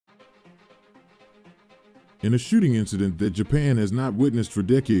In a shooting incident that Japan has not witnessed for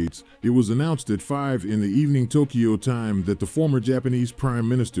decades, it was announced at 5 in the evening Tokyo time that the former Japanese Prime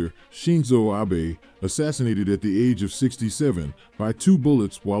Minister, Shinzo Abe, assassinated at the age of 67 by 2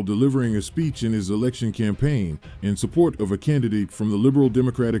 bullets while delivering a speech in his election campaign in support of a candidate from the Liberal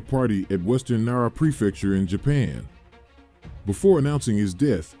Democratic Party at Western Nara Prefecture in Japan. Before announcing his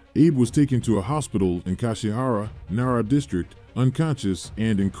death, Abe was taken to a hospital in Kashihara, Nara district, unconscious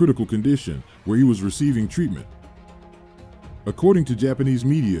and in critical condition, where he was receiving treatment. According to Japanese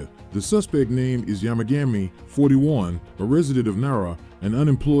media, the suspect name is Yamagami, 41, a resident of Nara, an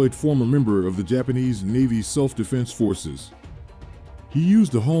unemployed former member of the Japanese Navy's self-defense forces. He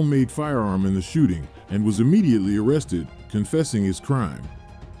used a homemade firearm in the shooting and was immediately arrested, confessing his crime.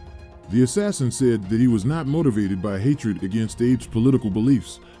 The assassin said that he was not motivated by hatred against Abe's political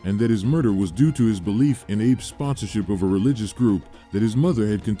beliefs and that his murder was due to his belief in Abe's sponsorship of a religious group that his mother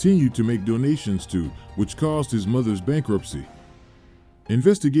had continued to make donations to, which caused his mother's bankruptcy.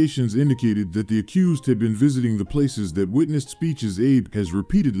 Investigations indicated that the accused had been visiting the places that witnessed speeches Abe has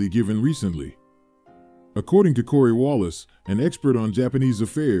repeatedly given recently. According to Corey Wallace, an expert on Japanese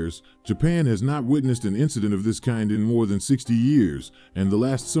affairs, Japan has not witnessed an incident of this kind in more than 60 years, and the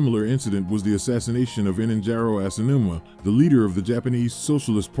last similar incident was the assassination of Inenjiro Asanuma, the leader of the Japanese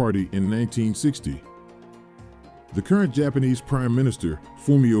Socialist Party, in 1960. The current Japanese Prime Minister,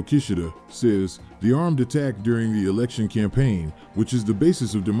 Fumio Kishida, says, "The armed attack during the election campaign, which is the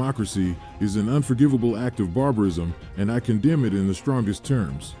basis of democracy, is an unforgivable act of barbarism, and I condemn it in the strongest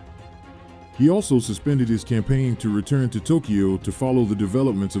terms." He also suspended his campaign to return to Tokyo to follow the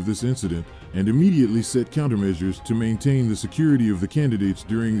developments of this incident and immediately set countermeasures to maintain the security of the candidates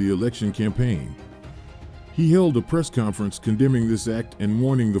during the election campaign. He held a press conference condemning this act and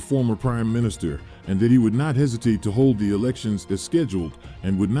warning the former prime minister and that he would not hesitate to hold the elections as scheduled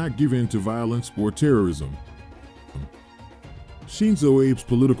and would not give in to violence or terrorism. Shinzo Abe's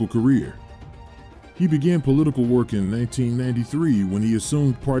political career. He began political work in 1993 when he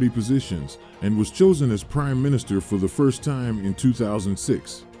assumed party positions and was chosen as prime minister for the first time in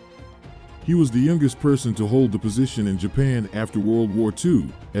 2006. He was the youngest person to hold the position in Japan after World War II,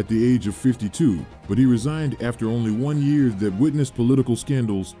 at the age of 52, but he resigned after only 1 year that witnessed political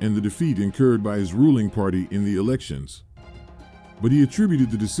scandals and the defeat incurred by his ruling party in the elections. But he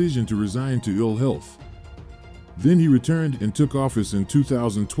attributed the decision to resign to ill health. Then he returned and took office in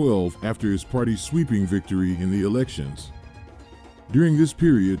 2012 after his party's sweeping victory in the elections. During this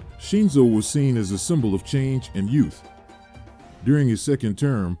period, Shinzo was seen as a symbol of change and youth. During his second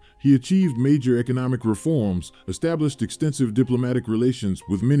term, he achieved major economic reforms, established extensive diplomatic relations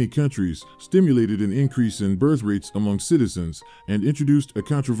with many countries, stimulated an increase in birth rates among citizens, and introduced a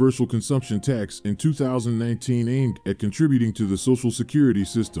controversial consumption tax in 2019 aimed at contributing to the Social Security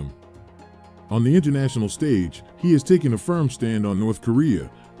system. On the international stage, he has taken a firm stand on North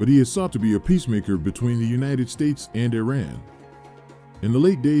Korea, but he has sought to be a peacemaker between the United States and Iran. In the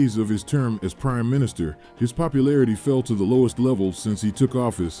late days of his term as prime minister, his popularity fell to the lowest level since he took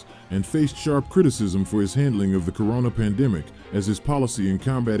office and faced sharp criticism for his handling of the corona pandemic, as his policy in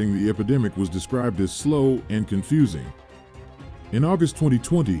combating the epidemic was described as slow and confusing. In August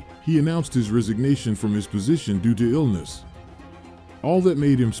 2020, he announced his resignation from his position due to illness. All that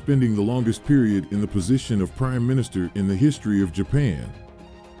made him spending the longest period in the position of prime minister in the history of Japan.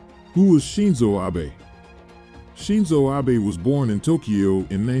 Who was Shinzo Abe? Shinzo Abe was born in Tokyo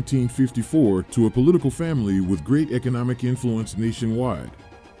in 1954 to a political family with great economic influence nationwide.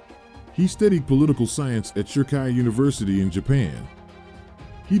 He studied political science at Shirkai University in Japan.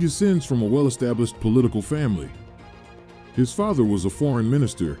 He descends from a well-established political family. His father was a foreign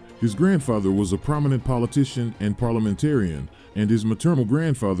minister, his grandfather was a prominent politician and parliamentarian, and his maternal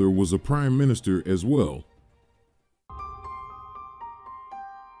grandfather was a prime minister as well.